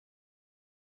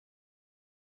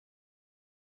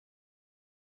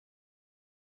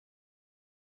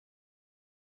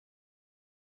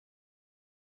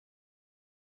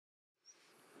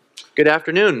Good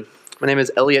afternoon. My name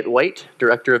is Elliot White,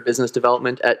 Director of Business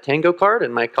Development at Tango Card,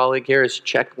 and my colleague here is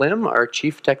Czech Lim, our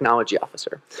Chief Technology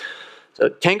Officer. So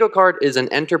Tango Card is an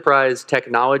enterprise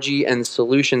technology and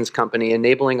solutions company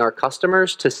enabling our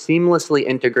customers to seamlessly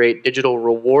integrate digital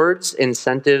rewards,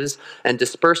 incentives, and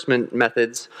disbursement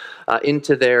methods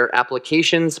into their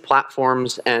applications,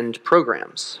 platforms, and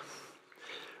programs.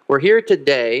 We're here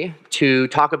today to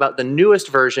talk about the newest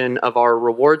version of our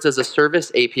Rewards as a Service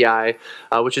API,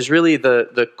 which is really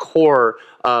the core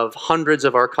of hundreds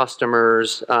of our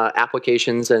customers'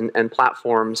 applications and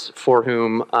platforms for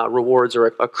whom rewards are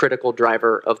a critical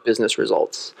driver of business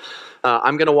results.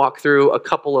 I'm going to walk through a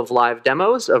couple of live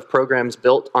demos of programs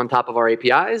built on top of our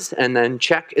APIs, and then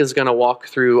Czech is going to walk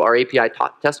through our API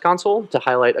test console to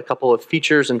highlight a couple of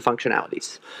features and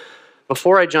functionalities.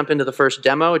 Before I jump into the first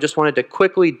demo, I just wanted to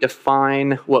quickly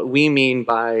define what we mean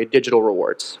by digital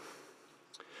rewards.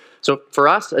 So for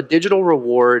us, a digital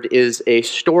reward is a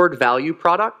stored value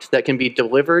product that can be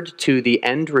delivered to the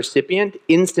end recipient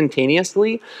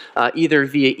instantaneously, either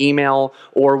via email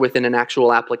or within an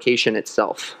actual application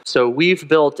itself. So we've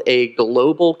built a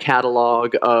global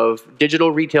catalog of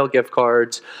digital retail gift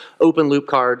cards, open loop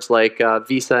cards like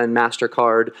Visa and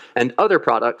MasterCard, and other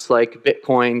products like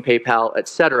Bitcoin, PayPal,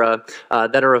 etc.,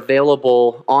 that are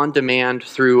available on demand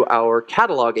through our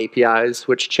catalog APIs,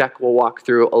 which Czech will walk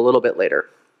through a little bit later.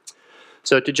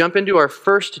 So to jump into our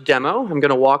first demo, I'm going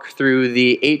to walk through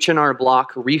the H&R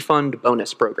Block Refund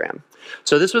Bonus Program.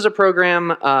 So this was a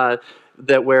program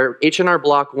where H&R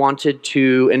Block wanted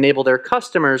to enable their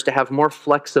customers to have more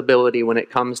flexibility when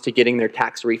it comes to getting their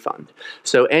tax refund.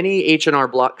 So any H&R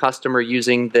Block customer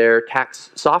using their tax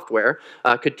software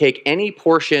could take any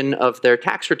portion of their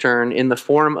tax return in the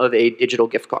form of a digital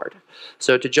gift card.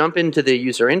 So to jump into the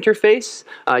user interface,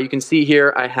 you can see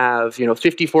here I have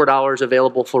 $54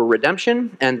 available for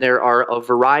redemption, and there are a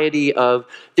variety of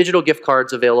digital gift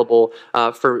cards available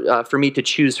for me to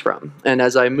choose from. And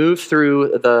as I move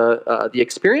through the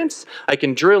experience, I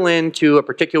can drill into a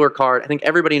particular card. I think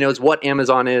everybody knows what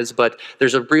Amazon is, but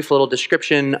there's a brief little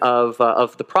description of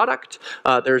the product.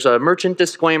 There's a merchant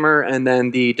disclaimer, and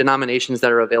then the denominations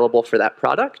that are available for that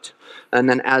product. And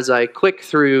then as I click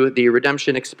through the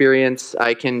redemption experience,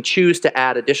 I can choose to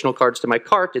add additional cards to my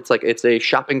cart. It's a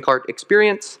shopping cart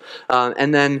experience.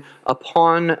 And then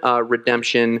upon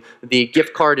redemption, the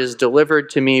gift card is delivered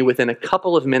to me within a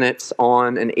couple of minutes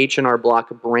on an H&R Block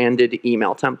branded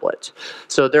email template.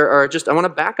 So I want to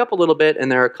back up a little bit,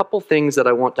 and there are a couple things that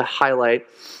I want to highlight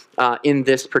in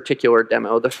this particular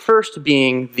demo. The first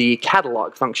being the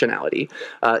catalog functionality.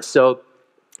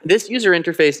 This user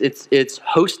interface, it's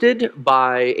hosted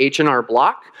by H&R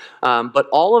Block, but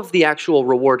all of the actual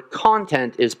reward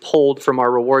content is pulled from our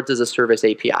Rewards as a Service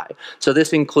API. So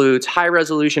this includes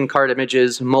high-resolution card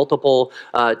images, multiple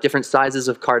different sizes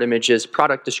of card images,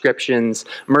 product descriptions,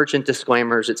 merchant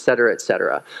disclaimers, et cetera, et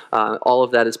cetera. All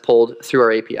of that is pulled through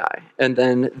our API. And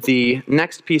then the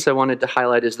next piece I wanted to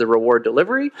highlight is the reward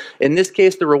delivery. In this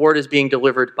case, the reward is being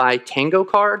delivered by Tango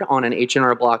Card on an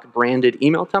H&R Block branded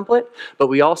email template, but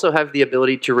we also have the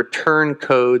ability to return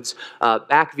codes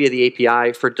back via the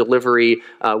API for delivery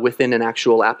within an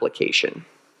actual application.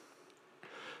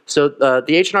 So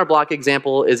the H&R Block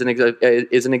example is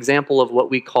an example of what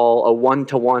we call a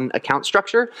one-to-one account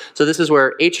structure. So this is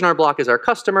where H&R Block is our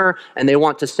customer, and they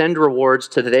want to send rewards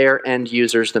to their end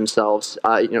users themselves.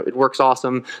 It works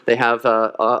awesome. They have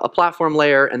a platform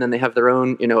layer, and then they have their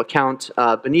own account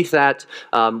beneath that,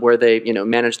 where they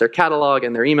manage their catalog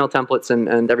and their email templates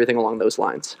and everything along those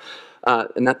lines.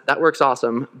 And that works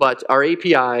awesome, but our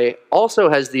API also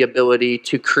has the ability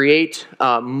to create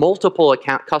multiple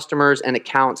customers and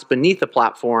accounts beneath the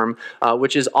platform,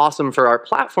 which is awesome for our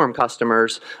platform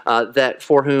customers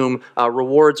for whom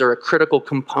rewards are a critical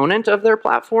component of their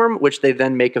platform, which they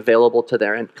then make available to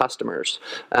their end customers.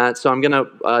 So I'm going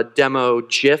to demo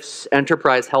GIF's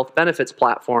Enterprise Health Benefits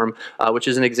platform, which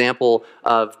is an example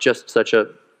of just such a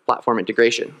platform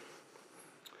integration.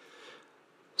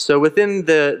 So within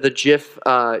the GIF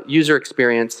user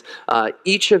experience,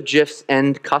 each of GIF's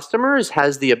end customers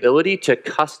has the ability to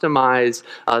customize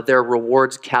their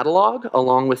rewards catalog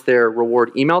along with their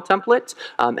reward email template,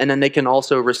 and then they can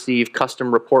also receive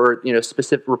custom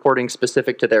reporting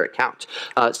specific to their account.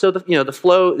 So the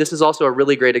flow. This is also a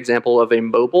really great example of a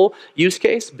mobile use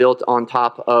case built on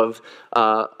top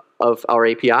of our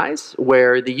APIs,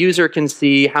 where the user can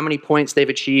see how many points they've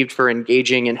achieved for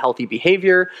engaging in healthy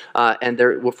behavior, and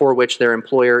for which their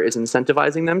employer is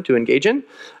incentivizing them to engage in.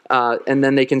 And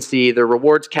then they can see the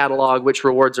rewards catalog, which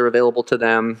rewards are available to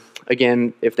them.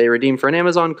 Again, if they redeem for an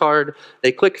Amazon card,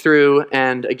 they click through,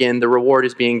 and again, the reward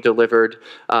is being delivered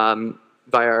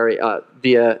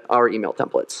via our email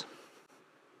templates.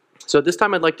 So at this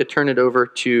time, I'd like to turn it over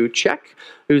to Czech,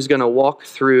 who's going to walk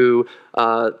through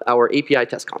our API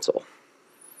test console.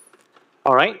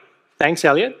 All right. Thanks,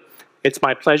 Elliot. It's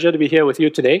my pleasure to be here with you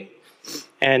today.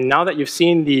 And now that you've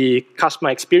seen the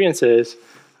customer experiences,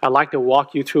 I'd like to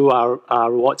walk you through our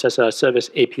Rewards as a Service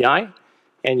API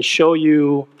and show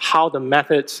you how the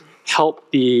methods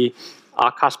help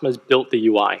our customers build the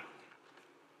UI.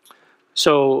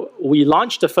 So we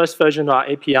launched the first version of our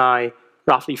API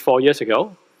roughly 4 years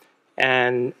ago.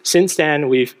 And since then,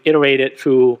 we've iterated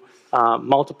through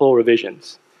multiple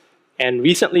revisions. And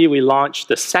recently, we launched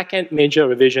the second major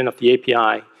revision of the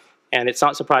API. And it's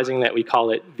not surprising that we call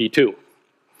it V2.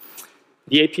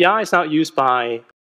 The API is now used by